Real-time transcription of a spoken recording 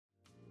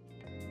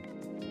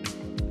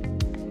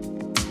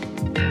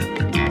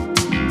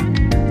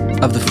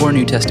Of the four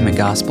New Testament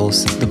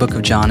Gospels, the book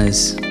of John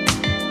is,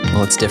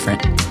 well, it's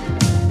different.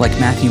 Like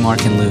Matthew,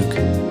 Mark, and Luke,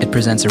 it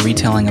presents a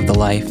retelling of the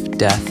life,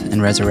 death,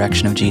 and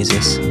resurrection of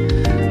Jesus.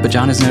 But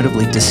John is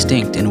notably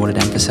distinct in what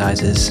it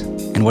emphasizes,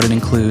 in what it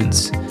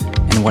includes,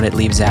 and what it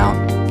leaves out,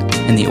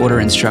 in the order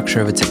and structure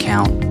of its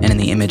account, and in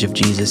the image of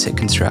Jesus it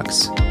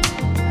constructs.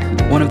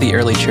 One of the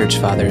early church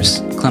fathers,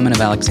 Clement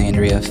of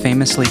Alexandria,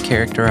 famously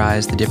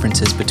characterized the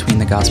differences between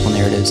the gospel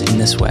narratives in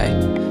this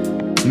way.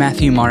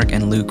 Matthew, Mark,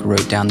 and Luke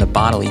wrote down the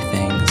bodily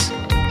things,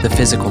 the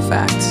physical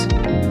facts,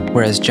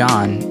 whereas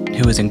John,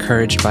 who was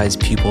encouraged by his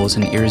pupils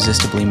and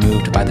irresistibly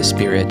moved by the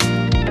Spirit,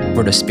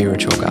 wrote a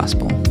spiritual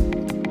gospel.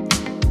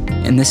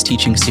 In this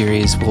teaching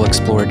series, we'll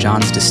explore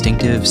John's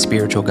distinctive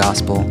spiritual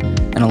gospel,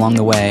 and along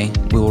the way,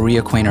 we will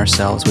reacquaint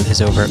ourselves with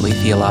his overtly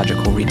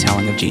theological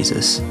retelling of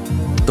Jesus,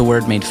 the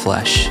Word made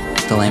flesh,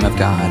 the Lamb of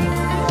God,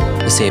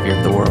 the Savior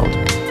of the world.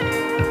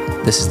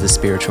 This is the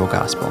spiritual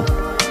gospel.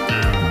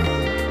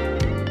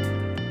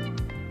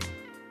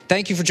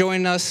 Thank you for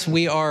joining us.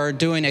 We are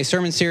doing a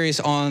sermon series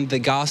on the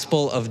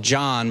Gospel of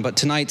John, but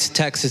tonight's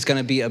text is going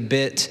to be a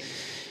bit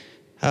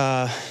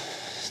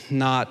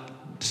not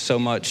so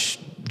much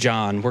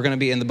John. We're going to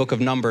be in the book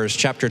of Numbers,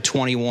 chapter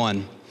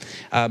 21,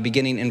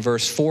 beginning in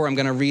verse 4. I'm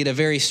going to read a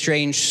very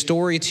strange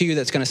story to you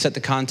that's going to set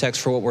the context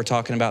for what we're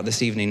talking about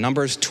this evening.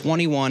 Numbers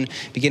 21,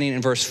 beginning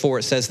in verse 4,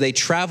 it says, "They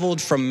traveled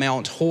from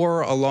Mount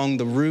Hor along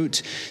the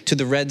route to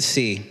the Red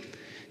Sea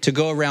to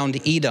go around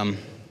Edom.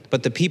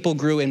 But the people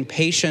grew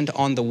impatient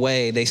on the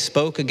way. They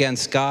spoke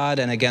against God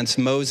and against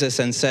Moses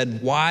and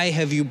said, 'Why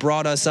have you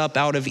brought us up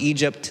out of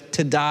Egypt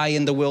to die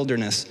in the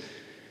wilderness?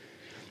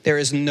 There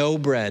is no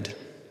bread,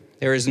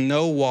 there is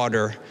no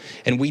water,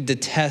 and we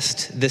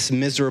detest this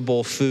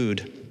miserable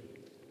food.'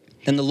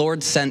 Then the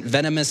Lord sent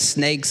venomous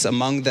snakes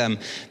among them.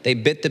 They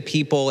bit the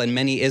people, and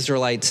many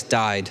Israelites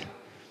died.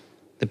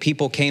 The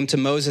people came to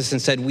Moses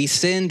and said, 'We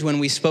sinned when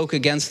we spoke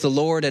against the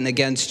Lord and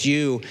against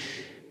you.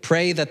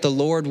 Pray that the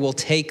Lord will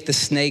take the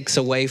snakes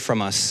away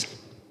from us.'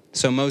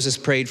 So Moses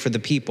prayed for the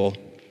people.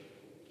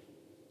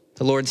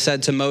 The Lord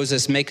said to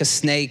Moses, 'Make a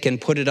snake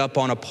and put it up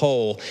on a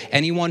pole.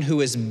 Anyone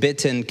who is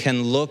bitten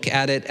can look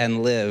at it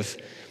and live.'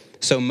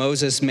 So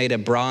Moses made a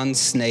bronze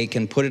snake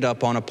and put it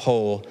up on a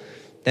pole.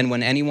 Then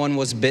when anyone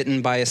was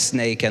bitten by a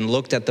snake and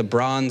looked at the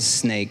bronze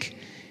snake,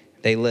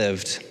 they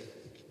lived."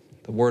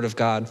 The word of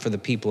God for the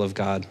people of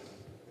God.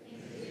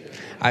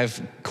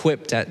 I've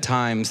quipped at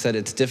times that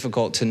it's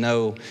difficult to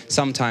know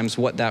sometimes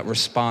what that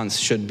response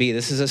should be.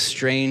 This is a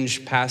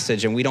strange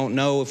passage, and we don't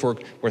know if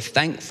we're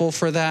thankful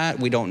for that.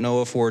 We don't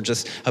know if we're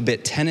just a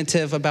bit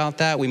tentative about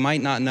that. We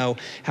might not know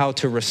how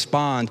to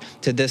respond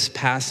to this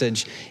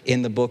passage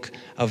in the book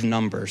of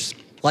Numbers.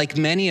 Like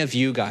many of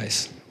you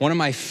guys, one of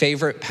my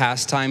favorite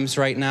pastimes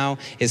right now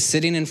is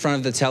sitting in front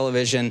of the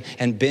television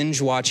and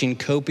binge watching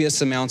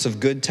copious amounts of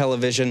good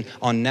television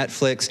on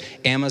Netflix,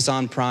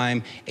 Amazon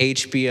Prime,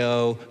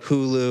 HBO,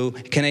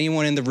 Hulu. Can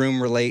anyone in the room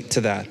relate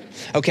to that?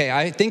 Okay,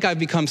 I think I've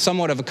become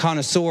somewhat of a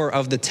connoisseur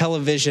of the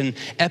television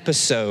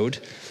episode.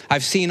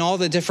 I've seen all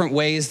the different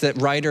ways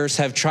that writers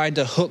have tried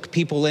to hook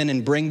people in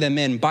and bring them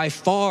in. By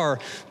far,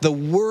 the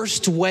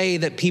worst way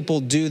that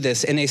people do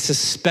this in a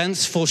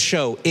suspenseful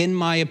show, in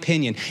my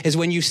opinion, is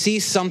when you see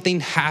something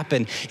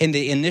happen in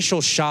the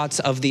initial shots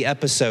of the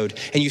episode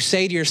and you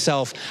say to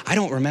yourself, "I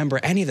don't remember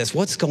any of this.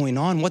 What's going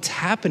on? What's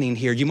happening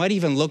here?" You might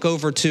even look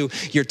over to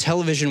your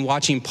television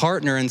watching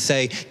partner and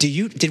say,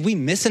 did we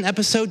miss an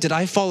episode? Did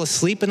I fall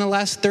asleep in the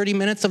last 30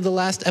 minutes of the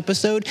last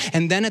episode?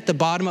 And then at the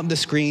bottom of the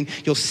screen,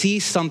 you'll see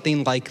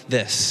something like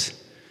this: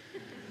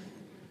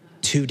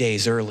 2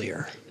 days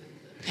earlier.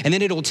 And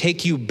then it'll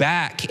take you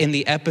back in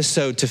the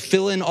episode to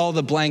fill in all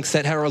the blanks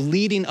that are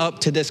leading up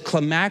to this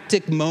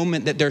climactic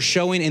moment that they're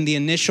showing in the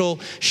initial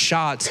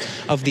shots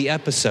of the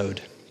episode.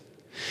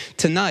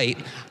 Tonight,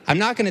 I'm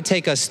not going to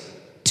take us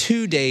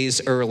 2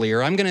 days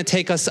earlier. I'm going to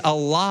take us a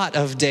lot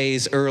of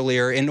days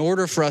earlier in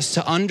order for us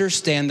to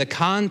understand the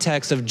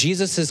context of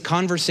Jesus'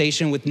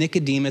 conversation with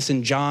Nicodemus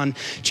in John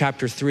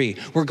chapter 3.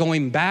 We're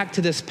going back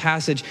to this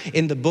passage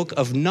in the book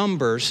of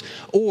Numbers,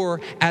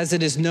 or as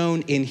it is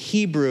known in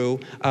Hebrew,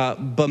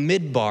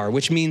 Bamidbar,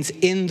 which means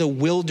in the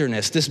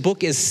wilderness. This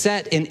book is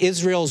set in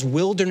Israel's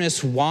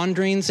wilderness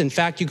wanderings. In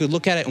fact, you could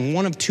look at it in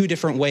one of two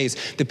different ways.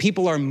 The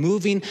people are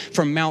moving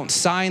from Mount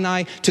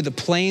Sinai to the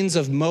plains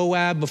of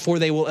Moab before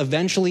they will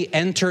eventually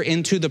enter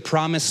into the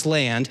promised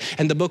land,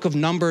 and the book of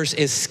Numbers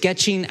is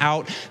sketching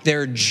out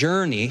their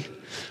journey.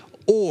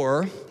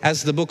 Or,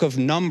 as the book of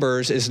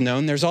Numbers is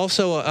known, there's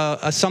also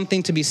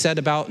something to be said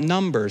about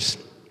numbers.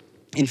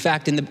 In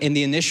fact, in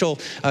the initial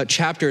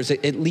chapters,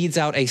 it leads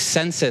out a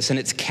census, and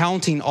it's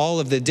counting all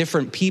of the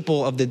different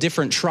people of the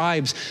different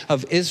tribes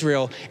of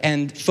Israel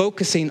and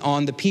focusing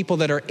on the people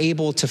that are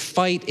able to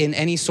fight in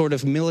any sort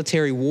of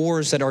military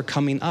wars that are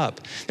coming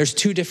up. There's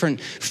two different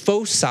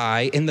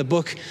foci in the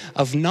book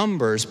of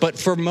Numbers, but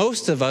for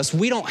most of us,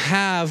 we don't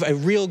have a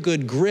real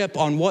good grip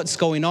on what's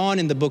going on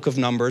in the book of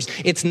Numbers.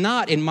 It's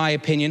not, in my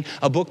opinion,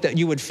 a book that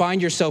you would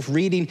find yourself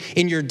reading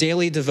in your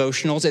daily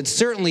devotionals. It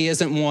certainly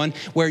isn't one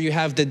where you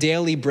have the daily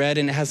daily bread,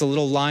 and it has a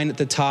little line at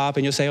the top,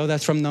 and you'll say, oh,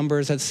 that's from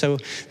Numbers. That's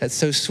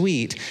so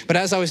sweet. But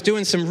as I was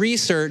doing some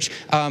research,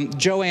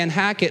 Joanne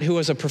Hackett, who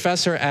was a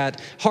professor at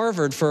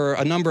Harvard for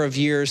a number of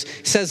years,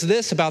 says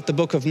this about the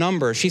book of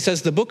Numbers. She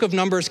says, the book of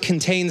Numbers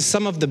contains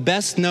some of the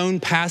best known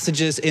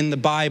passages in the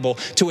Bible,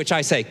 to which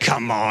I say,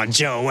 come on,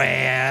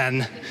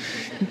 Joanne.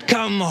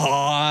 Come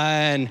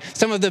on.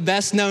 Some of the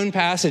best known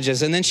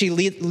passages. And then she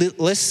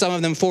lists some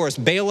of them for us.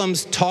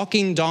 Balaam's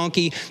talking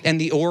donkey and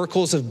the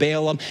oracles of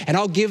Balaam. And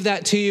I'll give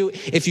that to you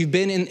if you've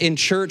been in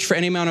church for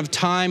any amount of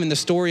time. And the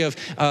story of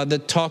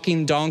the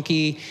talking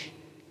donkey,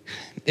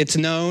 it's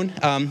known.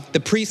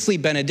 The priestly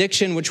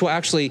benediction, which we'll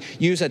actually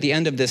use at the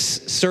end of this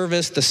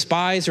service. The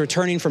spies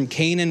returning from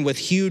Canaan with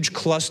huge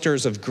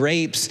clusters of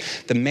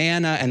grapes. The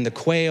manna and the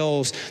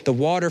quails. The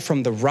water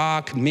from the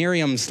rock.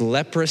 Miriam's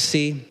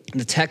leprosy.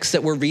 The text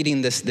that we're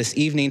reading this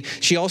evening,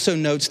 she also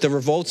notes the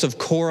revolts of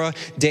Korah,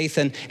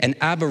 Dathan, and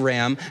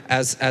Abiram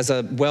as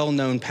a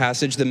well-known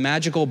passage, the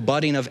magical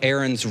budding of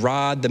Aaron's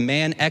rod, the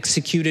man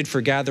executed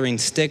for gathering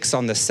sticks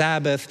on the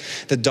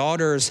Sabbath, the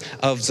daughters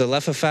of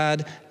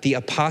Zelophehad, the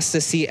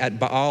apostasy at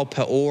Baal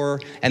Peor,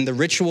 and the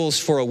rituals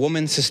for a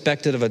woman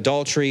suspected of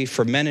adultery,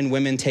 for men and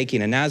women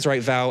taking a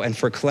Nazirite vow, and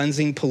for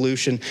cleansing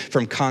pollution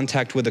from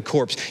contact with a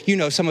corpse. You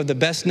know, some of the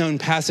best-known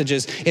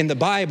passages in the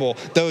Bible,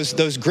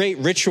 those great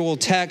ritual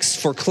texts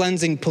for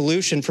cleansing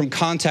pollution from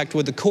contact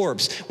with the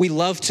corpse. We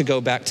love to go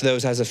back to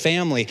those as a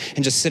family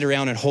and just sit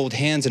around and hold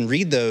hands and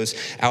read those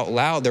out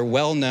loud. They're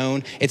well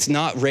known. It's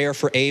not rare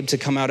for Abe to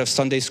come out of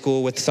Sunday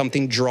school with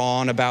something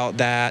drawn about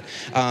that.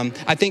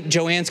 I think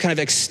Joanne's kind of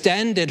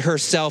extended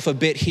herself a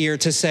bit here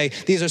to say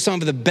these are some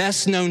of the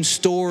best known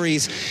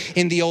stories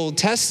in the Old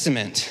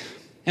Testament.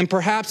 And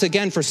perhaps,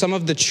 again, for some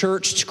of the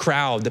church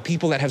crowd, the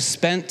people that have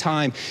spent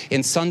time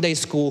in Sunday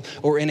school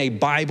or in a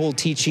Bible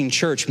teaching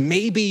church,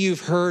 maybe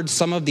you've heard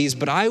some of these,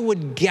 but I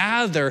would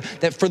gather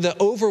that for the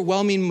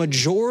overwhelming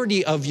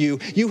majority of you,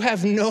 you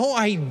have no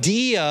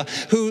idea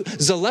who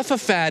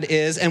Zelophehad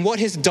is and what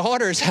his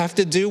daughters have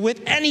to do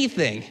with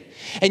anything.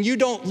 And you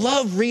don't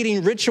love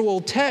reading ritual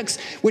texts,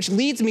 which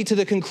leads me to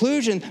the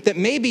conclusion that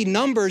maybe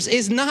Numbers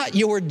is not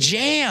your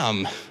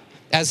jam.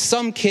 As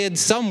some kids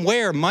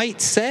somewhere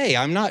might say.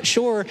 I'm not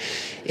sure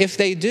if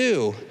they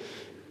do.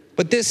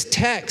 But this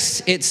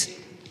text,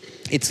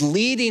 it's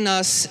leading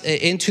us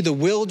into the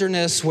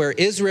wilderness where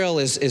Israel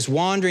is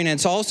wandering. And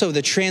it's also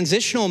the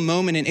transitional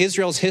moment in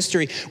Israel's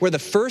history where the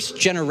first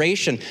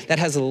generation that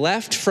has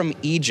left from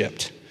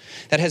Egypt,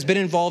 that has been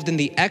involved in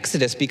the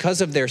Exodus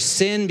because of their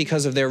sin,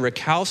 because of their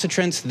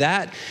recalcitrance,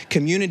 that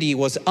community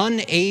was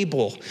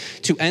unable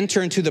to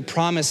enter into the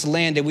promised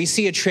land. And we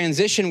see a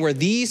transition where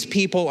these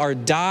people are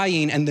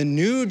dying and the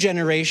new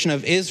generation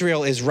of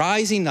Israel is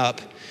rising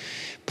up,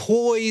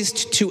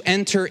 poised to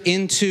enter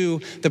into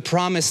the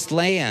promised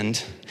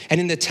land. And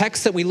in the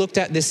text that we looked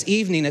at this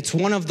evening, it's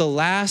one of the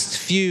last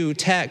few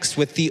texts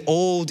with the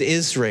old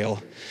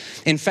Israel.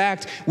 In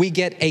fact, we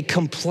get a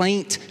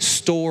complaint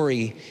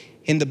story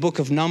in the book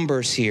of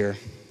Numbers here.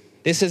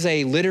 This is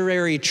a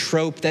literary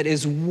trope that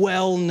is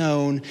well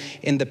known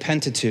in the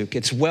Pentateuch.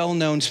 It's well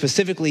known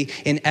specifically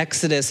in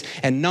Exodus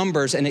and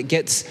Numbers, and it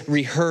gets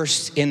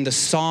rehearsed in the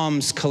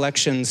Psalms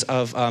collections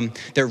of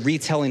their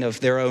retelling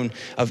of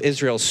of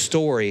Israel's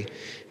story.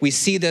 We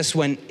see this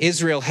when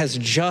Israel has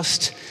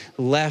just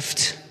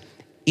left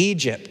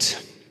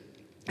Egypt.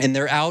 And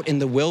they're out in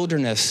the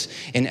wilderness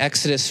in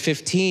Exodus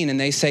 15, and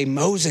they say,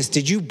 Moses,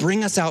 did you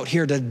bring us out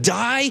here to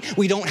die?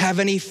 We don't have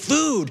any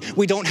food.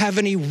 We don't have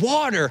any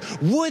water.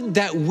 Would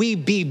that we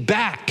be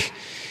back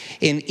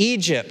in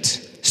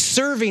Egypt,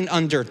 serving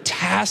under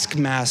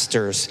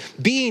taskmasters,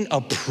 being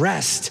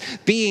oppressed,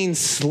 being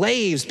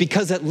slaves,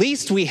 because at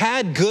least we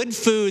had good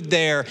food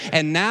there,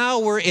 and now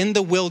we're in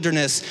the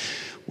wilderness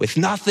with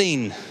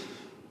nothing.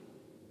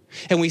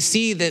 And we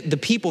see that the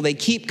people, they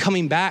keep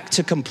coming back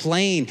to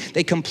complain.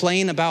 They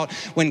complain about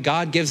when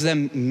God gives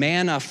them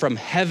manna from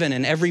heaven,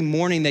 and every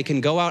morning they can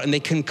go out and they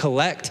can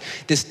collect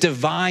this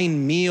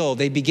divine meal.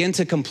 They begin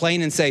to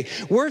complain and say,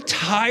 we're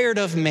tired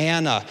of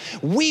manna.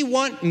 We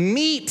want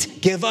meat.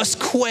 Give us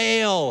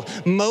quail.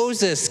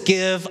 Moses,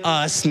 give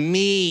us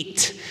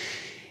meat.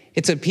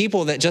 It's a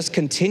people that just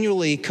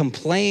continually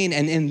complain.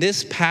 And in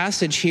this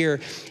passage here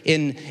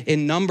in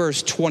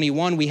Numbers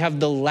 21, we have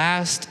the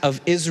last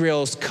of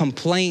Israel's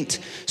complaint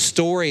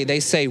story. They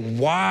say,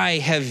 why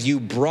have you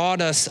brought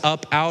us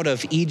up out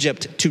of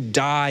Egypt to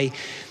die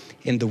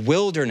in the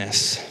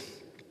wilderness?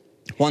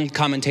 One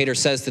commentator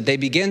says that they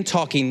begin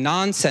talking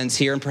nonsense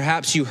here, and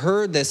perhaps you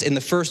heard this in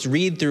the first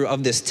read through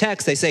of this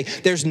text. They say,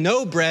 there's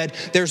no bread,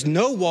 there's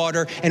no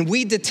water, and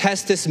we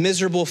detest this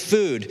miserable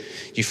food.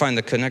 Do you find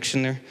the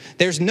connection there?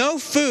 There's no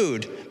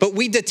food, but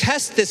we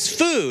detest this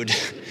food.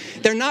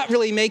 They're not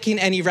really making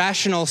any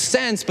rational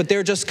sense, but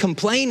they're just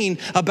complaining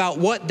about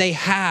what they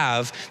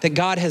have that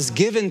God has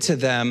given to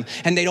them,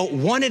 and they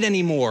don't want it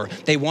anymore.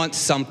 They want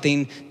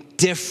something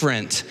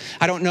different.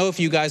 I don't know if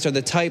you guys are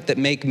the type that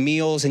make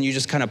meals and you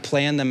just kind of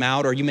plan them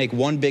out, or you make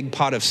one big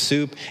pot of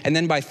soup and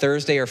then by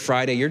Thursday or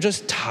Friday, you're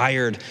just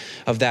tired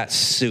of that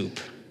soup.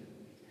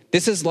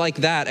 This is like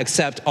that,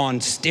 except on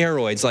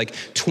steroids, like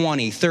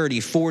 20, 30,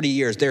 40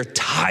 years. They're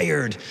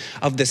tired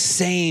of the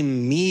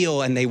same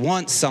meal and they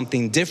want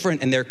something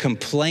different and they're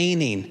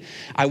complaining.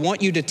 I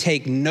want you to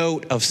take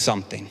note of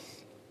something.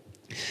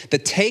 The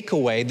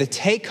takeaway, the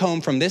take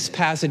home from this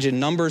passage in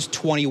Numbers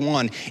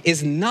 21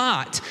 is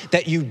not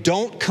that you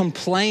don't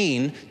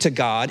complain to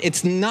God.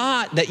 It's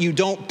not that you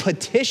don't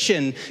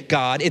petition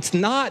God. It's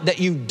not that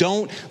you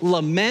don't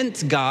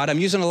lament God. I'm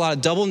using a lot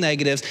of double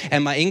negatives,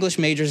 and my English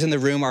majors in the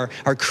room are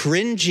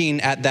cringing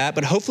at that,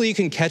 but hopefully you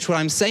can catch what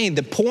I'm saying.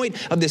 The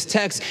point of this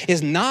text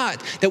is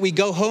not that we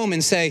go home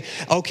and say,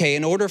 okay,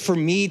 in order for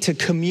me to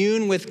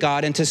commune with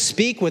God and to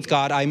speak with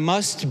God, I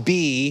must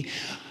be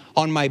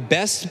on my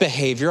best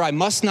behavior. I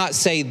must not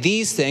say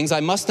these things.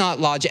 I must not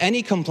lodge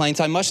any complaints.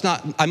 I must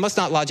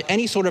not lodge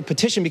any sort of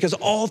petition, because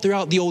all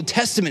throughout the Old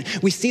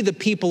Testament, we see the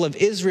people of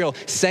Israel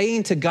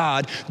saying to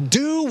God,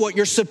 do what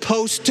you're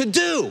supposed to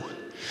do.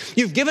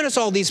 You've given us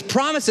all these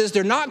promises.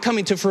 They're not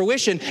coming to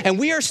fruition. And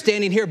we are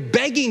standing here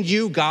begging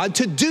you, God,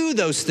 to do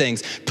those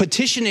things.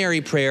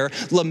 Petitionary prayer,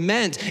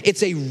 lament,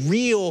 it's a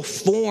real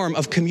form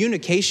of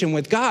communication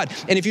with God.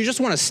 And if you just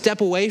want to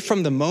step away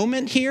from the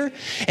moment here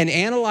and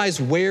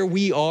analyze where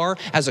we are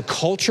as a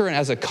culture and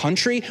as a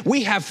country,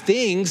 we have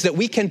things that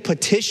we can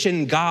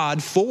petition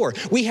God for.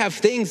 We have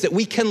things that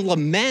we can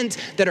lament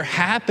that are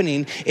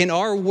happening in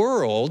our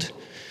world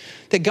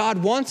that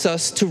God wants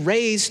us to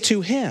raise to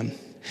Him.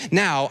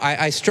 Now,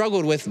 I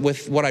struggled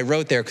with what I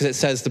wrote there, because it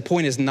says the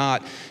point is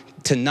not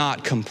to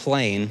not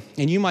complain.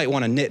 And you might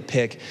want to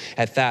nitpick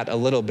at that a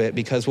little bit,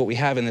 because what we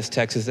have in this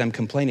text is them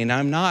complaining. Now,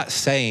 I'm not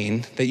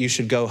saying that you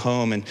should go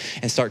home and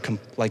start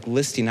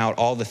listing out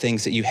all the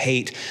things that you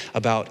hate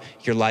about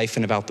your life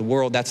and about the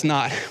world. That's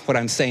not what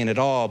I'm saying at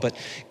all. But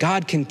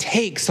God can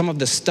take some of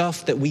the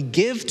stuff that we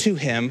give to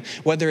Him,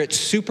 whether it's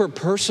super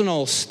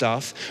personal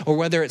stuff or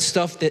whether it's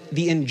stuff that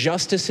the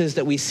injustices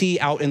that we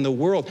see out in the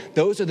world,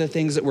 those are the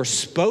things that we're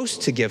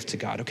supposed to give to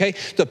God, okay?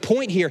 The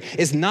point here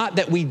is not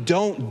that we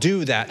don't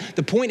do that.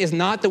 The point is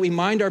not that we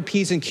mind our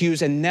P's and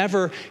Q's and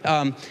never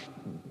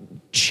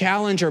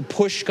challenge or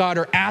push God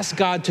or ask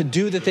God to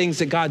do the things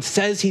that God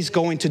says He's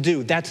going to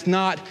do. That's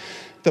not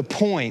the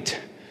point.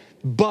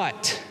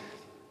 But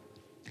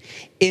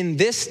in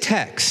this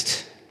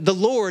text, the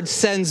Lord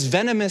sends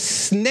venomous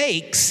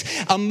snakes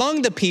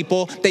among the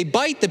people. They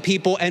bite the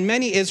people, and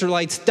many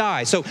Israelites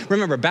die. So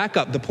remember, back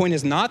up. The point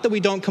is not that we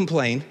don't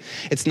complain.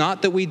 It's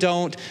not that we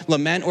don't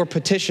lament or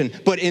petition.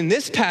 But in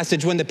this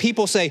passage, when the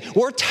people say,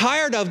 we're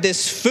tired of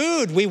this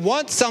food, we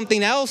want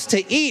something else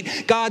to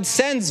eat, God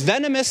sends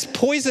venomous,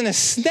 poisonous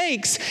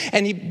snakes,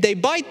 and they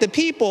bite the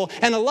people,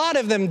 and a lot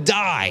of them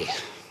die.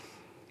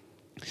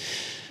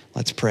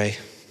 Let's pray.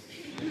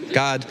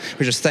 God,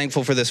 we're just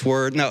thankful for this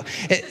word. No,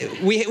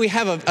 we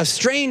have a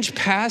strange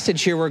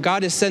passage here where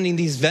God is sending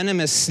these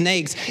venomous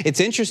snakes. It's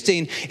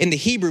interesting, in the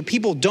Hebrew,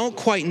 people don't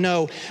quite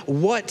know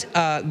what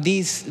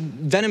these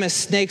venomous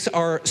snakes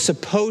are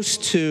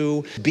supposed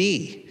to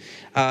be.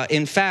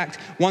 In fact,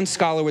 one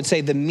scholar would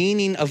say the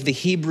meaning of the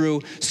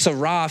Hebrew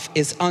saraf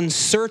is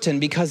uncertain,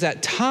 because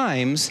at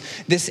times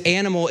this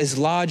animal is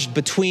lodged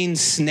between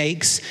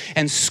snakes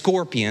and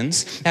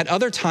scorpions. At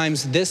other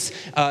times, this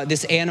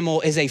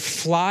animal is a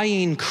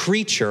flying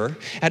creature.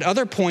 At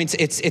other points,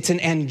 it's an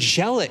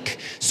angelic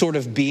sort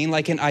of being,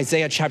 like in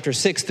Isaiah chapter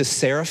 6, the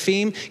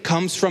seraphim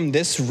comes from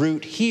this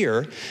root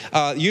here.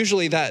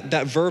 Usually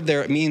that verb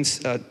there, it means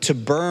to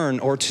burn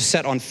or to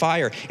set on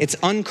fire. It's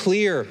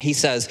unclear, he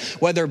says,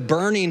 whether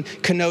burning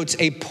connotes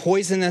a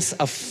poisonous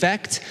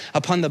effect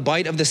upon the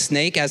bite of the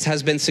snake, as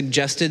has been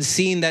suggested,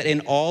 seeing that in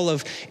all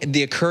of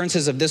the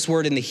occurrences of this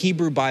word in the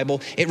Hebrew Bible,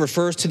 it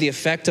refers to the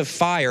effect of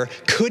fire.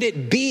 Could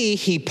it be,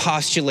 he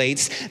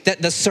postulates,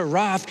 that the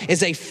seraph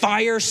is a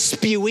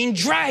fire-spewing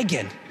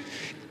dragon?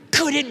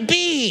 Could it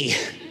be?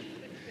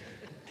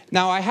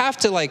 Now, I have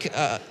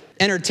to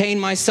entertain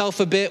myself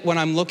a bit when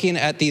I'm looking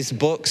at these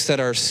books that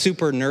are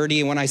super nerdy.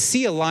 And when I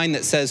see a line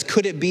that says,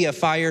 could it be a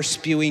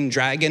fire-spewing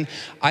dragon?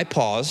 I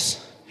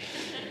pause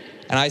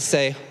and I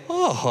say,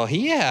 oh,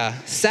 yeah.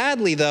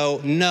 Sadly, though,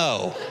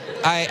 no.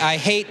 I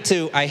hate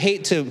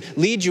to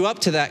lead you up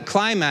to that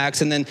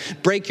climax and then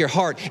break your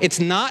heart. It's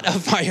not a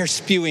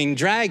fire-spewing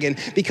dragon,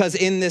 because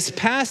in this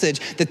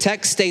passage, the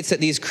text states that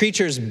these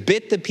creatures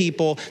bit the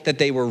people, that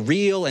they were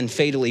real and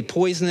fatally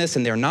poisonous,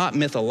 and they're not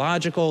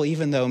mythological,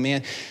 even though,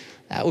 man,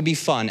 that would be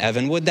fun,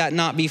 Evan. Would that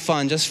not be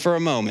fun, just for a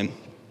moment?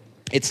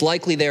 It's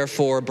likely,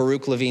 therefore,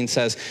 Baruch Levine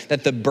says,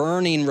 that the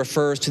burning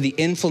refers to the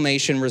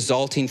inflammation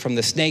resulting from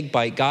the snake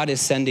bite. God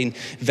is sending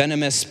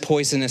venomous,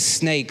 poisonous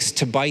snakes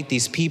to bite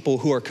these people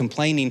who are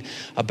complaining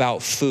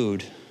about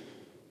food.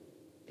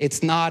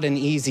 It's not an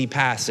easy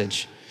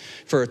passage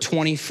for a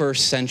 21st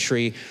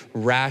century,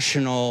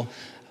 rational,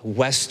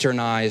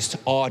 westernized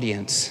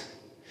audience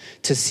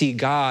to see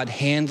God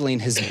handling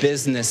His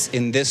business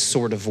in this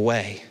sort of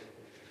way.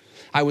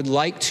 I would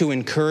like to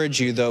encourage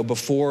you, though,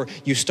 before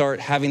you start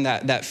having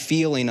that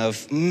feeling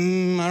of, I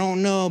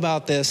don't know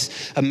about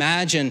this.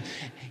 Imagine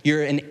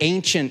you're an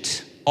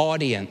ancient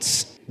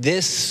audience.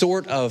 This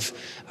sort of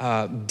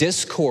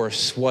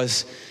discourse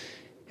was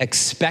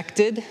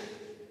expected,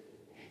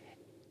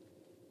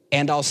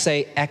 and I'll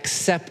say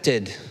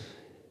accepted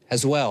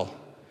as well.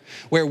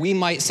 Where we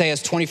might say,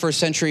 as 21st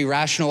century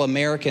rational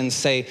Americans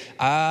say,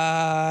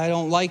 I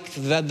don't like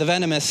the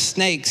venomous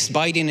snakes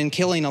biting and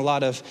killing a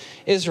lot of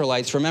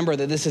Israelites. Remember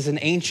that this is an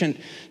ancient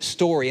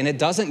story, and it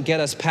doesn't get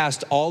us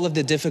past all of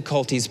the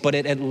difficulties, but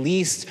it at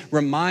least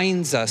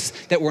reminds us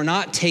that we're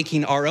not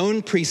taking our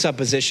own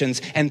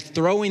presuppositions and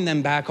throwing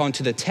them back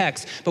onto the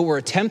text, but we're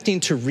attempting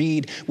to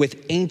read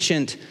with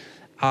ancient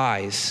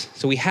eyes.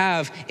 So we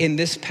have in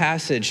this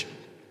passage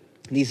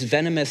these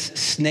venomous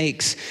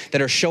snakes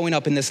that are showing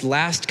up in this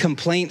last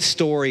complaint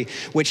story,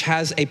 which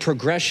has a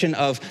progression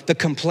of the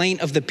complaint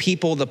of the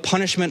people, the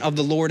punishment of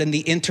the Lord, and the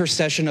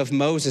intercession of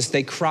Moses.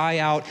 They cry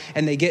out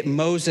and they get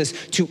Moses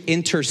to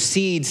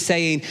intercede,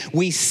 saying,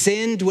 we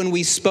sinned when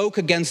we spoke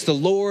against the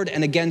Lord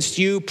and against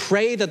you.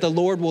 Pray that the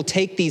Lord will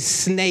take these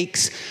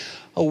snakes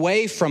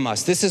away from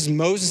us. This is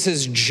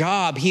Moses'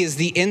 job. He is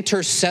the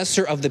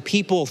intercessor of the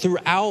people.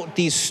 Throughout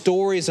these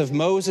stories of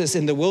Moses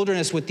in the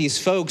wilderness with these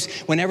folks,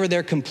 whenever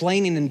they're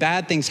complaining and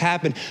bad things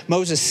happen,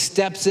 Moses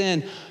steps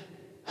in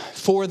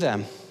for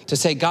them to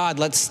say, God,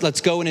 let's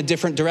go in a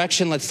different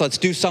direction. Let's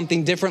do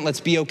something different. Let's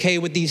be okay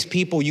with these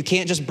people. You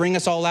can't just bring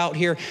us all out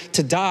here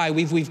to die.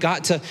 We've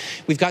got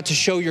to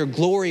show your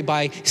glory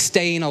by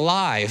staying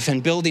alive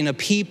and building a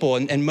people.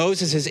 And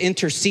Moses is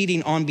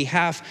interceding on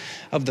behalf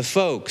of the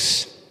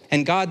folks.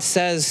 And God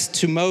says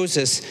to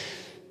Moses,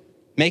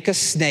 make a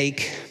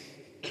snake,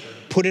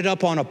 put it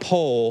up on a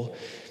pole,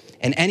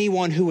 and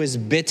anyone who is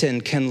bitten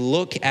can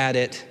look at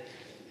it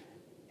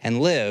and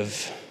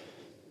live.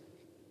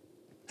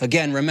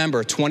 Again,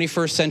 remember,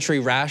 21st century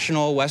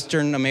rational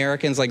Western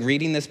Americans, like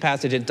reading this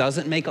passage, it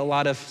doesn't make a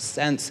lot of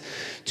sense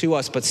to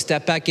us, but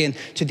step back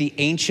into the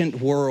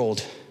ancient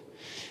world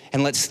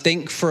and let's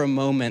think for a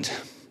moment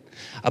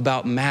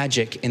about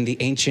magic in the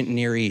ancient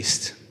Near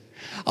East.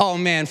 Oh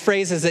man,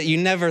 phrases that you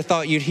never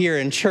thought you'd hear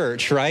in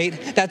church, right?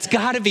 That's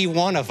gotta be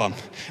one of them,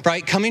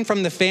 right? Coming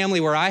from the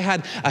family where I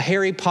had a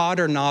Harry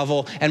Potter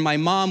novel and my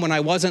mom, when I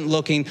wasn't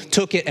looking,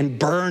 took it and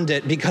burned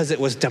it because it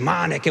was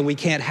demonic and we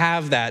can't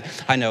have that.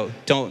 I know,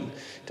 don't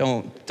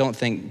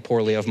think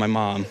poorly of my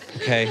mom,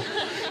 okay?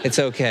 It's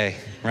okay,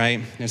 right?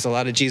 There's a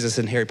lot of Jesus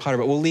in Harry Potter,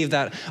 but we'll leave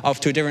that off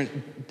to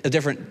a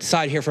different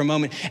side here for a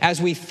moment.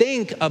 As we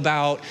think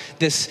about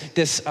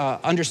this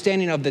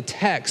understanding of the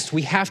text,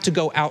 we have to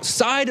go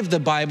outside of the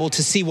Bible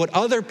to see what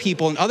other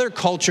people and other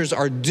cultures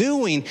are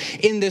doing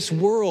in this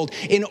world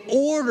in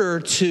order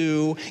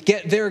to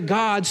get their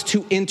gods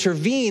to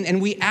intervene.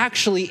 And we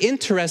actually,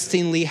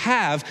 interestingly,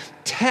 have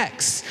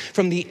texts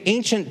from the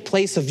ancient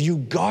place of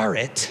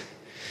Ugarit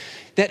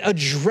that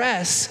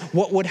address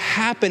what would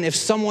happen if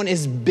someone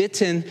is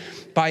bitten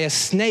by a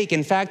snake.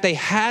 In fact, they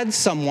had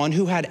someone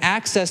who had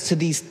access to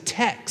these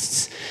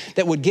texts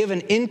that would give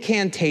an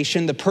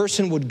incantation. The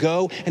person would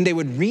go and they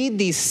would read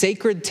these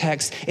sacred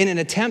texts in an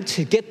attempt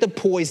to get the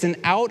poison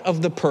out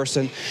of the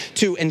person,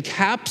 to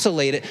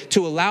encapsulate it,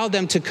 to allow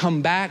them to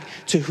come back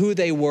to who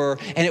they were.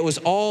 And it was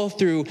all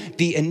through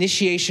the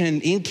initiation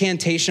and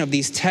incantation of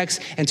these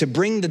texts and to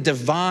bring the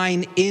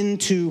divine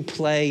into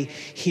play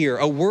here.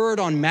 A word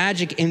on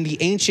magic in the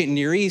ancient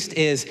Near East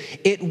is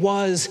it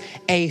was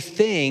a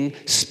thing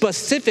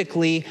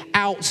specifically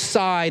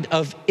outside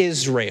of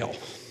Israel.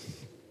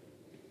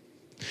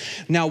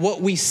 Now,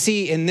 what we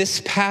see in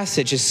this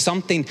passage is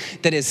something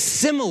that is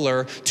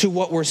similar to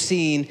what we're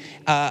seeing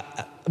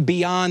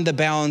beyond the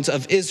bounds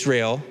of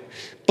Israel,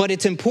 but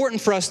it's important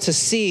for us to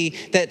see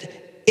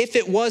that if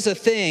it was a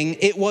thing,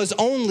 it was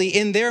only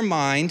in their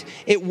mind,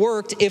 it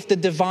worked if the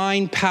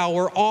divine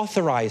power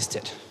authorized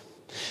it.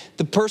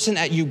 The person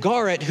at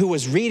Ugarit who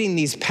was reading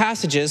these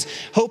passages,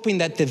 hoping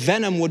that the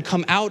venom would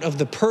come out of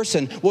the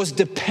person, was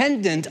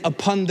dependent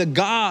upon the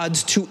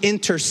gods to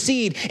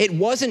intercede. It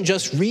wasn't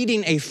just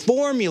reading a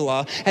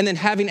formula and then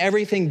having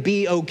everything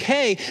be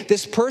okay.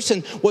 This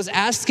person was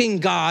asking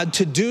God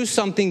to do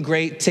something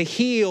great to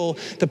heal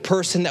the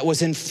person that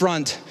was in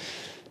front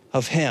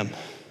of him.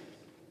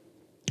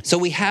 So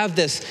we have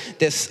this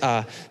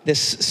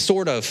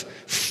sort of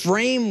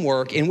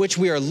framework in which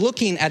we are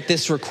looking at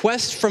this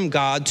request from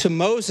God to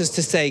Moses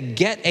to say,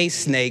 get a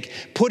snake,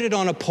 put it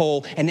on a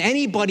pole, and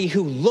anybody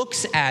who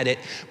looks at it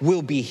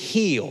will be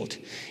healed.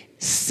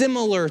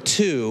 Similar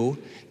to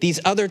these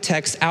other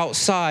texts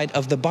outside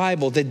of the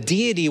Bible, the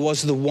deity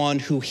was the one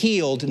who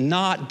healed,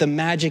 not the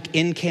magic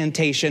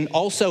incantation,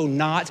 also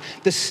not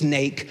the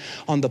snake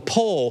on the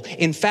pole.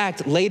 In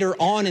fact, later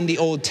on in the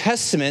Old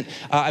Testament,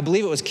 I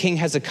believe it was King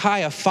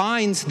Hezekiah,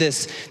 finds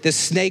this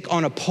snake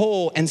on a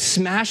pole and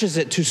smashes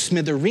it to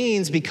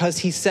smithereens because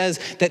he says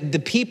that the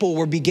people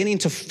were beginning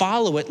to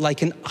follow it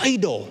like an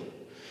idol.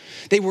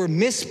 They were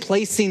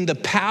misplacing the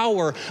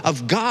power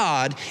of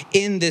God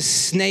in this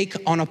snake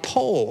on a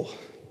pole.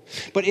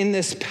 But in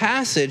this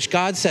passage,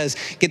 God says,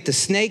 get the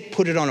snake,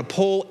 put it on a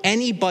pole.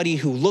 Anybody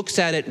who looks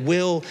at it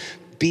will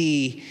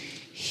be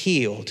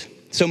healed.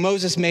 So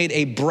Moses made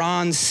a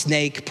bronze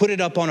snake, put it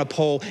up on a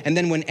pole, and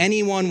then when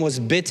anyone was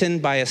bitten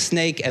by a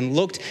snake and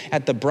looked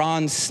at the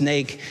bronze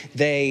snake,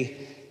 they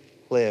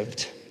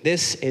lived.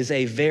 This is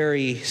a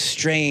very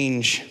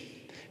strange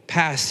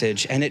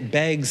passage, and it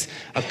begs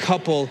a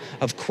couple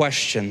of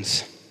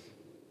questions.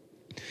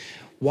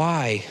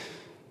 Why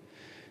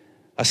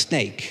a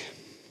snake?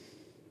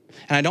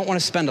 And I don't want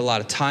to spend a lot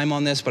of time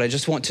on this, but I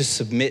just want to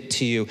submit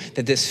to you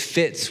that this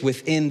fits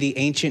within the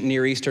ancient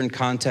Near Eastern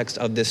context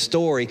of this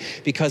story,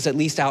 because at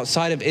least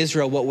outside of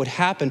Israel, what would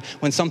happen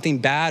when something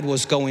bad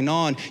was going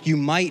on, you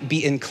might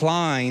be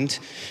inclined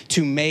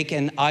to make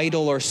an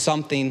idol or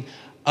something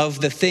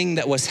of the thing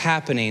that was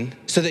happening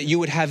so that you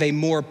would have a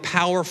more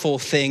powerful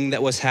thing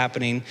that was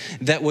happening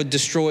that would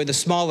destroy the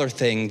smaller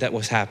thing that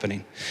was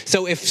happening.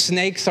 So if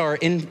snakes are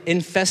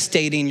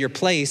infestating your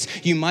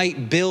place, you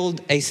might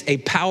build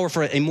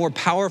a more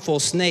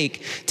powerful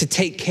snake to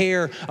take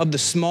care of the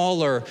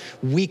smaller,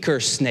 weaker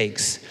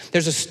snakes.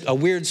 There's a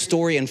weird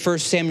story in 1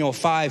 Samuel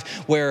 5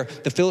 where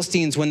the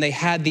Philistines, when they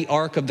had the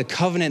Ark of the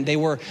Covenant, they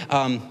were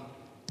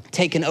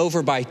taken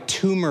over by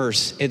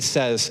tumors, it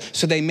says.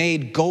 So they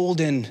made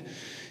golden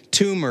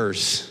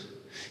tumors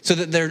so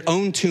that their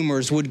own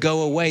tumors would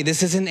go away.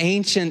 This is an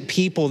ancient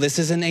people. This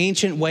is an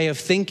ancient way of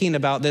thinking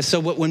about this.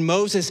 So when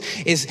Moses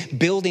is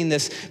building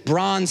this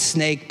bronze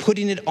snake,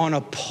 putting it on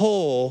a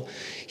pole,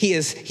 he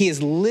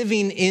is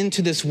living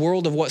into this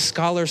world of what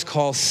scholars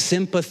call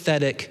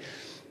sympathetic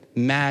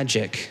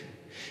magic,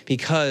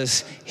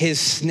 because his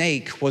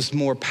snake was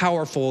more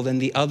powerful than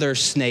the other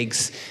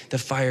snakes, the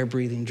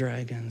fire-breathing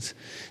dragons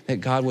that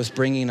God was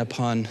bringing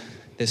upon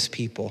this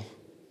people.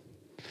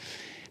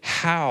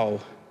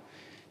 How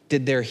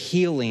did their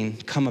healing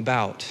come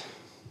about?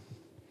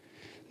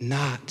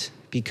 Not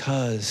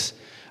because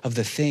of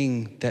the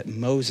thing that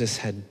Moses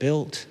had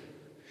built,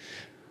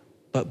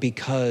 but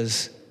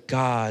because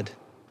God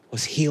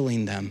was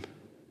healing them.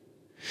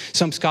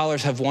 Some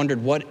scholars have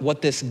wondered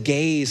what this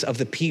gaze of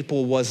the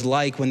people was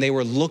like when they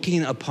were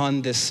looking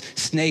upon this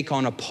snake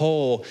on a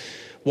pole,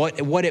 what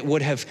it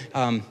would have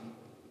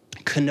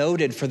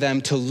connoted for them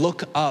to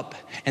look up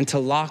and to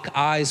lock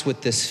eyes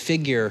with this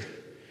figure.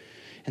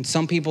 And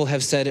some people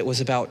have said it was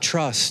about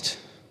trust.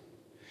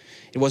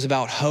 It was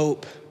about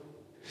hope.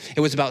 It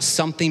was about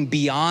something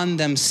beyond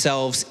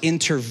themselves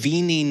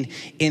intervening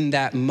in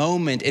that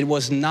moment. It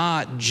was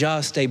not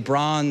just a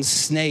bronze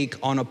snake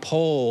on a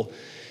pole.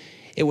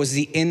 It was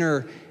the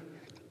inner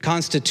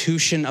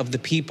constitution of the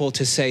people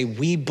to say,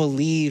 we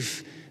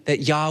believe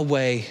that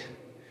Yahweh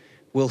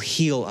will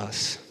heal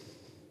us.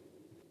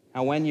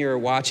 Now, when you're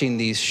watching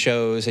these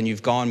shows and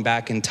you've gone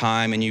back in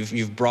time and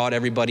you've brought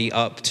everybody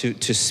up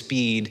to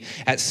speed,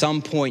 at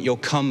some point you'll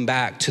come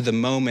back to the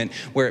moment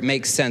where it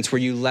makes sense,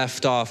 where you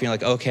left off. And you're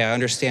like, okay, I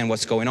understand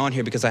what's going on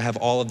here because I have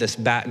all of this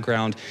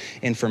background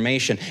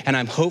information. And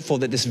I'm hopeful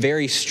that this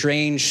very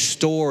strange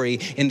story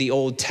in the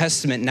Old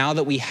Testament, now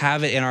that we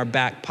have it in our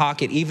back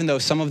pocket, even though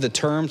some of the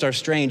terms are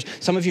strange,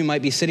 some of you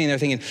might be sitting there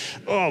thinking,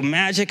 oh,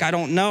 magic, I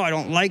don't know, I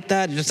don't like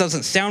that. It just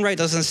doesn't sound right,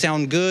 doesn't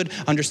sound good.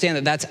 Understand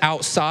that that's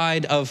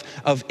outside of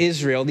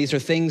Israel. These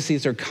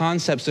are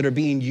concepts that are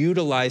being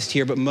utilized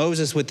here. But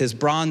Moses with this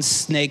bronze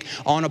snake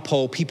on a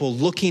pole, people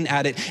looking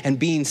at it and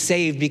being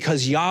saved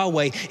because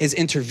Yahweh is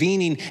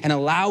intervening and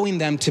allowing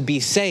them to be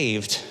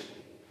saved.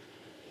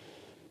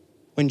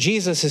 When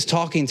Jesus is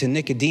talking to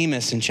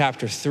Nicodemus in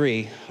chapter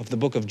 3 of the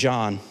book of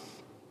John,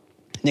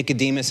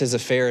 Nicodemus is a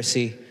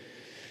Pharisee.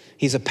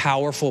 He's a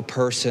powerful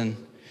person.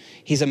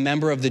 He's a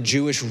member of the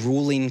Jewish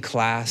ruling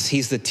class.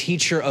 He's the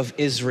teacher of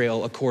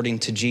Israel according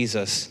to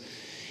Jesus.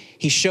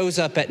 He shows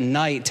up at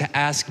night to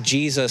ask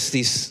Jesus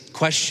these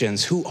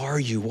questions. Who are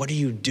you? What are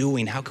you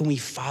doing? How can we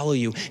follow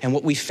you? And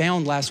what we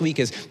found last week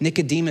is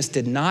Nicodemus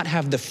did not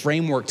have the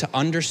framework to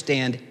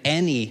understand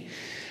any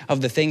of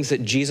the things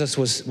that Jesus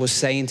was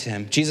saying to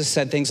him. Jesus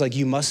said things like,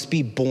 you must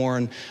be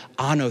born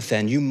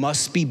anothen. You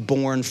must be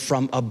born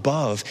from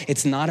above.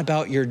 It's not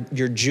about your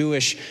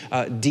Jewish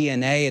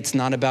DNA. It's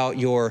not about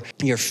your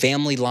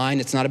family line.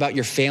 It's not about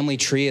your family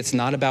tree. It's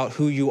not about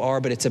who you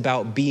are, but it's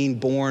about being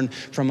born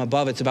from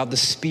above. It's about the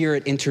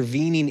Spirit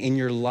intervening in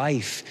your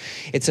life.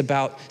 It's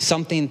about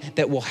something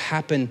that will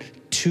happen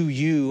to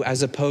you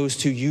as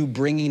opposed to you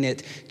bringing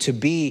it to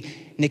be.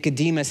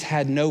 Nicodemus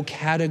had no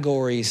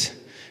categories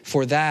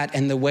for that.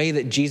 And the way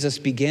that Jesus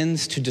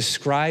begins to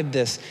describe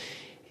this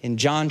in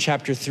John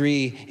chapter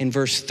 3 in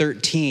verse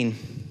 13,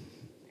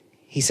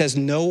 he says,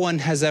 no one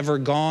has ever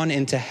gone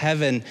into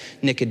heaven,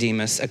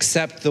 Nicodemus,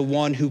 except the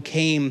one who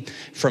came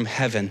from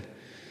heaven,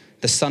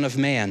 the Son of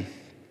Man.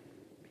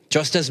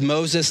 Just as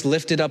Moses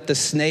lifted up the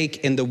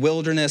snake in the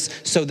wilderness,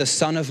 so the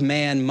Son of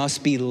Man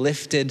must be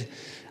lifted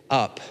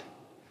up,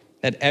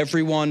 that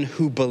everyone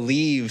who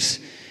believes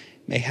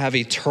may have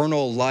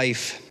eternal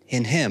life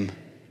in him.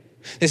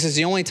 This is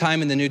the only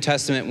time in the New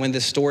Testament when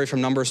this story from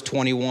Numbers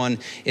 21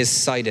 is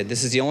cited.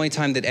 This is the only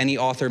time that any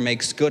author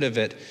makes good of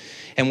it.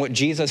 And what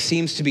Jesus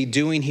seems to be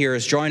doing here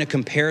is drawing a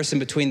comparison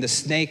between the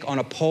snake on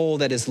a pole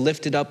that is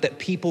lifted up that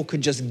people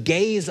could just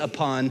gaze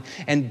upon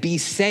and be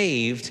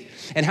saved,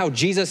 and how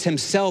Jesus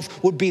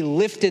himself would be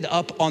lifted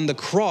up on the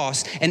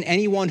cross, and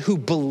anyone who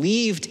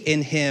believed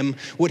in him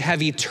would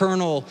have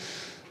eternal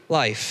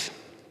life.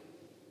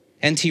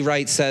 N.T.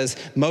 Wright says,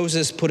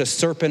 Moses put a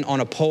serpent on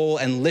a pole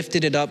and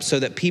lifted it up so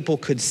that people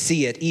could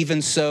see it.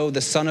 Even so,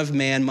 the Son of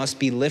Man must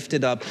be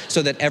lifted up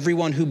so that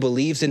everyone who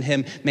believes in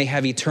him may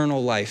have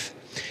eternal life.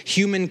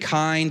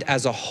 Humankind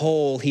as a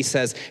whole, he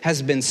says,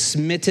 has been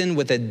smitten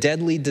with a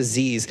deadly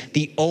disease.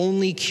 The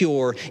only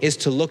cure is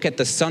to look at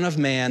the Son of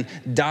Man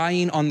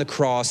dying on the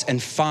cross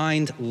and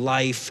find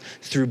life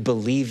through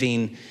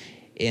believing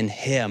in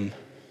him.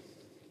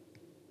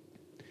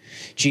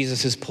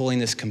 Jesus is pulling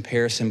this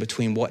comparison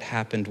between what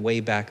happened way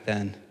back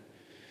then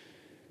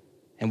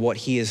and what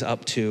he is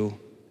up to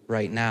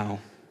right now.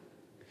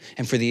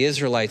 And for the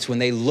Israelites, when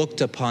they looked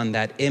upon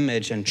that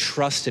image and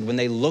trusted, when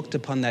they looked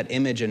upon that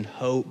image and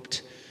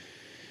hoped,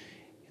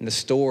 in the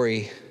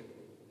story,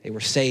 they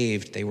were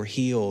saved, they were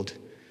healed,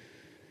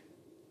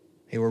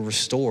 they were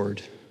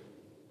restored.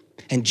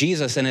 And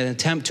Jesus, in an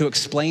attempt to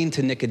explain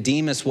to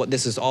Nicodemus what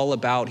this is all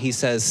about, he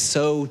says,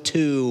 so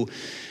too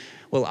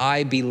will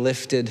I be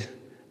lifted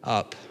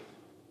up.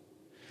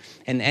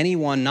 And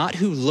anyone, not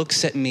who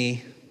looks at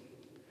me,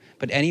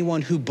 but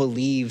anyone who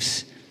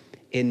believes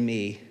in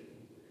me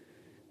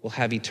will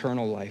have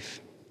eternal life.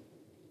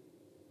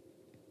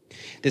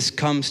 This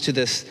comes to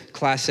this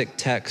classic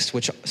text,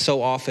 which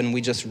so often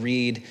we just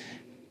read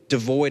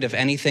devoid of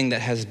anything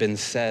that has been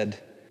said.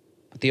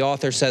 But the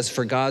author says,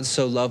 for God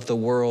so loved the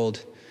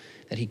world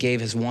that he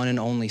gave his one and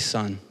only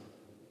Son,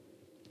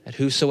 that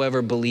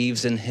whosoever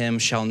believes in him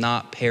shall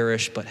not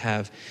perish but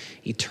have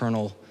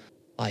eternal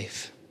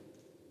life.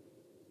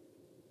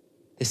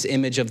 This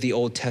image of the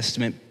Old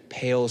Testament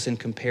pales in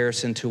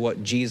comparison to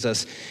what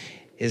Jesus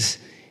is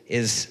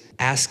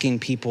asking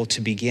people to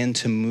begin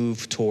to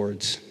move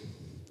towards.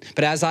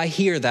 But as I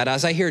hear that,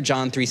 as I hear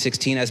John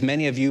 3:16, as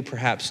many of you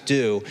perhaps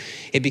do,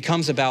 it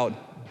becomes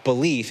about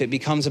belief. It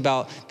becomes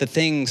about the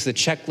things, the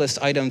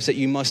checklist items that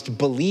you must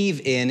believe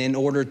in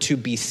order to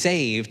be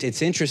saved.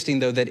 It's interesting,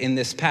 though, that in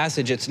this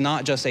passage, it's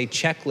not just a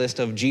checklist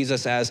of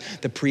Jesus as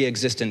the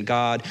pre-existent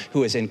God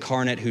who is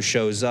incarnate, who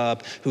shows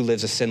up, who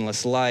lives a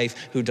sinless life,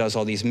 who does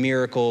all these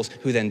miracles,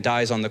 who then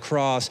dies on the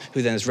cross,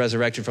 who then is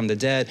resurrected from the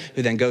dead,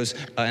 who then goes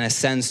and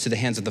ascends to the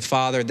hands of the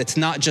Father. That's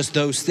not just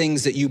those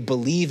things that you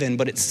believe in,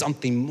 but it's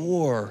something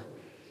more.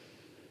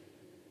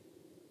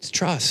 It's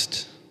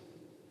trust.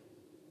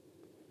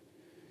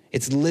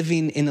 It's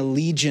living in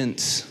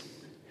allegiance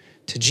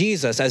to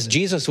Jesus. As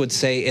Jesus would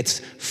say, it's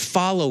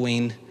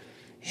following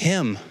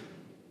him.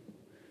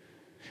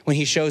 When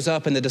he shows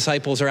up and the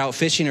disciples are out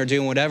fishing or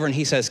doing whatever, and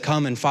he says,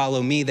 come and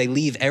follow me, they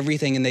leave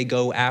everything and they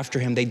go after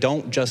him. They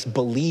don't just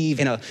believe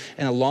in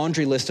a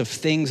laundry list of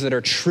things that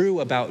are true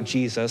about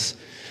Jesus.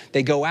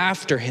 They go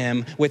after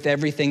him with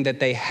everything that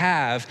they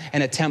have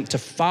and attempt to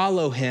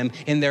follow him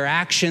in their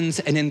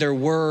actions and in their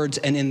words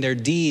and in their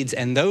deeds.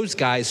 And those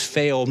guys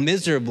fail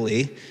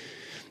miserably,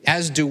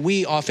 as do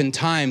we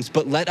oftentimes,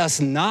 but let us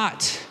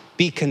not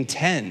be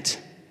content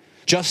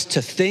just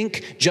to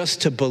think,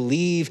 just to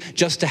believe,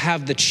 just to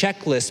have the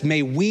checklist.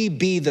 May we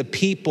be the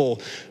people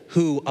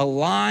who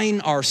align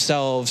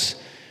ourselves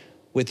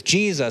with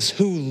Jesus,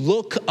 who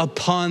look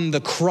upon the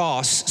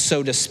cross,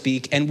 so to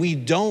speak, and we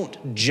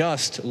don't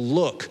just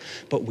look,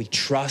 but we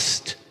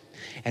trust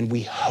and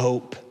we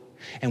hope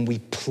and we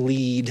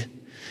plead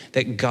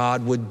that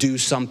God would do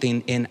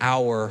something in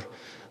our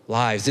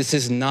lives. This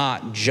is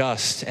not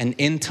just an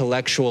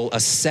intellectual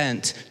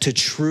assent to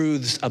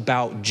truths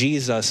about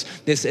Jesus.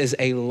 This is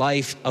a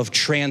life of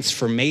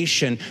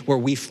transformation where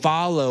we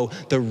follow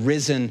the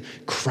risen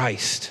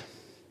Christ.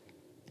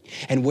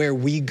 And where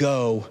we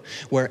go,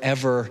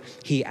 wherever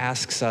he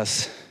asks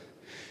us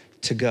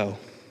to go.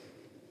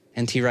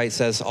 N.T. Wright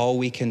says, all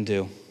we can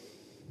do,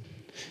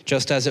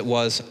 just as it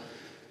was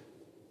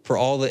for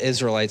all the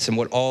Israelites and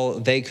what all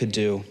they could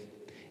do,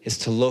 is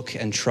to look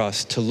and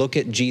trust, to look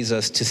at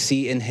Jesus, to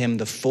see in him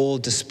the full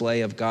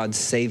display of God's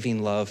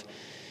saving love,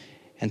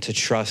 and to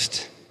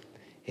trust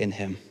in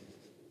him.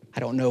 I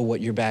don't know what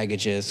your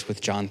baggage is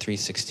with John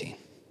 3:16.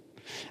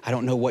 I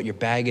don't know what your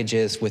baggage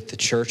is with the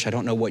church. I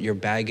don't know what your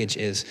baggage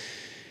is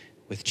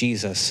with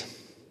Jesus.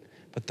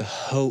 But the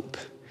hope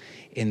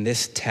in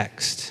this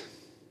text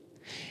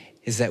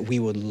is that we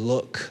would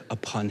look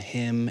upon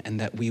him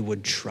and that we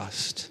would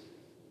trust.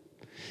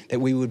 That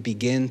we would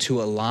begin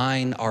to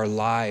align our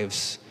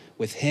lives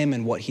with him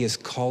and what he is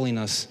calling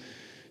us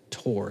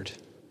toward.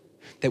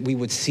 That we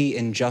would see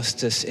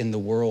injustice in the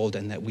world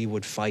and that we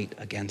would fight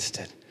against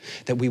it.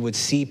 That we would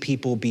see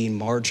people being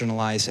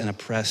marginalized and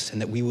oppressed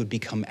and that we would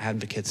become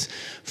advocates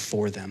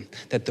for them.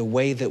 That the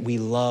way that we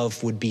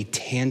love would be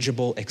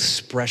tangible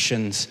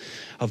expressions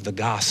of the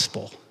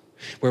gospel,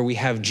 where we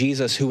have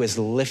Jesus who is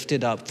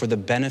lifted up for the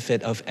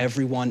benefit of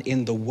everyone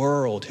in the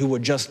world, who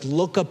would just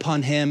look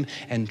upon him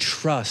and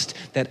trust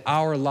that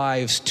our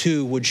lives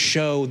too would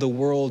show the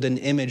world an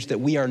image that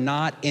we are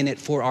not in it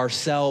for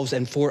ourselves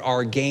and for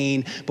our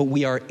gain, but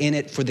we are in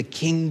it for the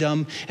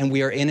kingdom, and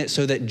we are in it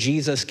so that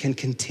Jesus can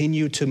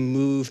continue to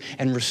move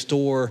and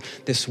restore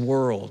this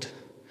world.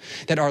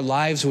 That our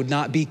lives would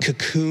not be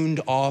cocooned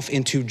off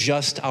into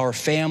just our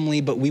family,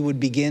 but we would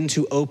begin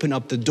to open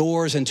up the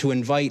doors and to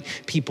invite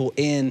people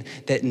in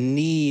that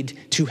need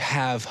to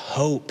have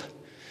hope.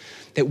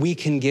 that we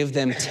can give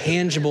them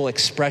tangible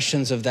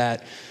expressions of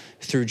that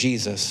through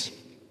Jesus.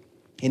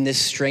 In this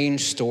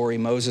strange story,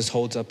 Moses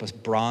holds up a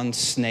bronze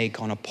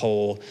snake on a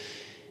pole,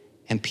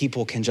 and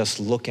people can just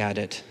look at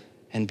it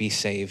and be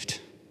saved.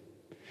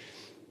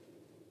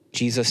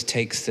 Jesus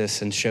takes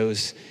this and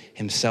shows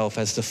himself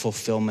as the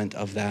fulfillment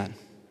of that,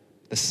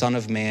 the Son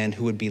of Man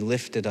who would be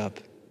lifted up,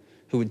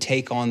 who would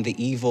take on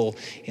the evil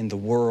in the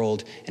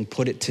world and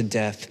put it to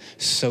death,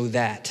 so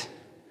that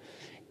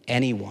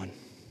anyone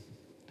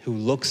who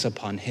looks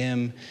upon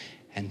him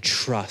and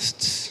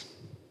trusts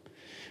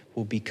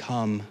will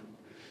become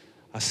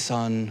a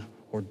son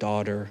or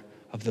daughter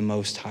of the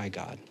Most High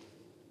God.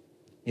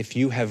 If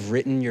you have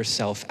written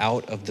yourself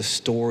out of the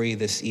story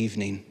this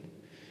evening,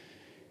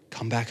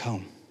 come back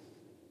home.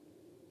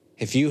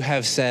 If you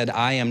have said,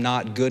 I am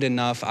not good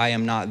enough, I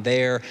am not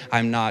there,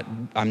 I'm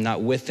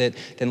not with it,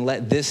 then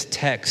let this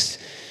text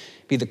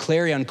be the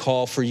clarion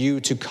call for you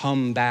to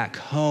come back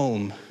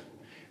home,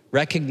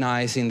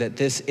 recognizing that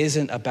this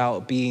isn't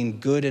about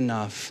being good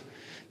enough,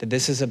 that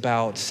this is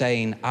about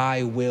saying,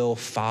 I will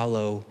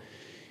follow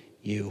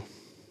you.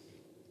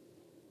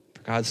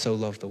 For God so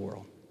loved the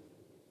world.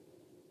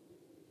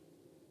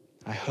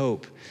 I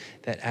hope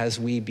that as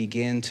we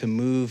begin to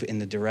move in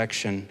the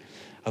direction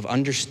of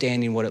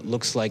understanding what it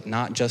looks like,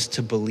 not just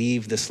to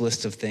believe this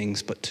list of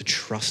things, but to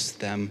trust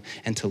them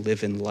and to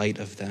live in light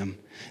of them,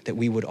 that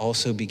we would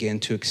also begin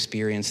to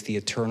experience the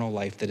eternal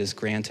life that is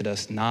granted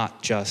us,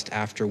 not just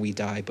after we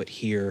die, but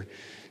here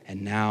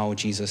and now.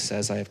 Jesus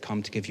says, I have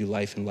come to give you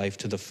life and life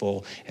to the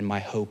full. And my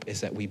hope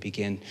is that we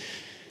begin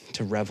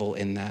to revel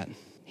in that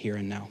here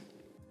and now.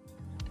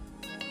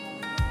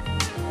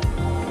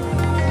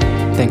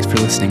 Thanks for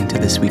listening to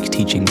this week's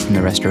teaching from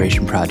the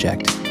Restoration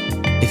Project.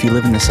 If you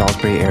live in the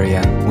Salisbury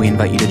area, we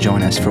invite you to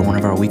join us for one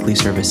of our weekly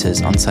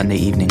services on Sunday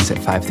evenings at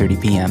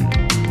 5:30 p.m.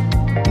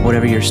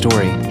 Whatever your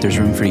story, there's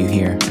room for you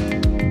here.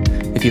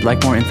 If you'd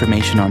like more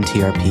information on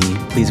TRP,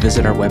 please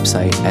visit our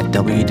website at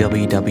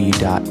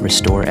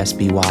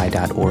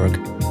www.restoresby.org.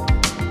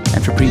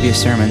 And for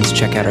previous sermons,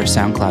 check out our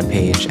SoundCloud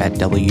page at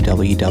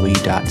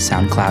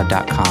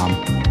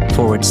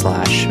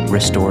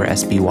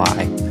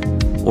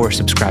www.soundcloud.com/RestoreSBY, or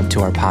subscribe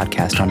to our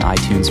podcast on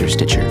iTunes or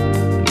Stitcher.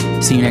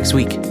 See you next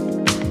week.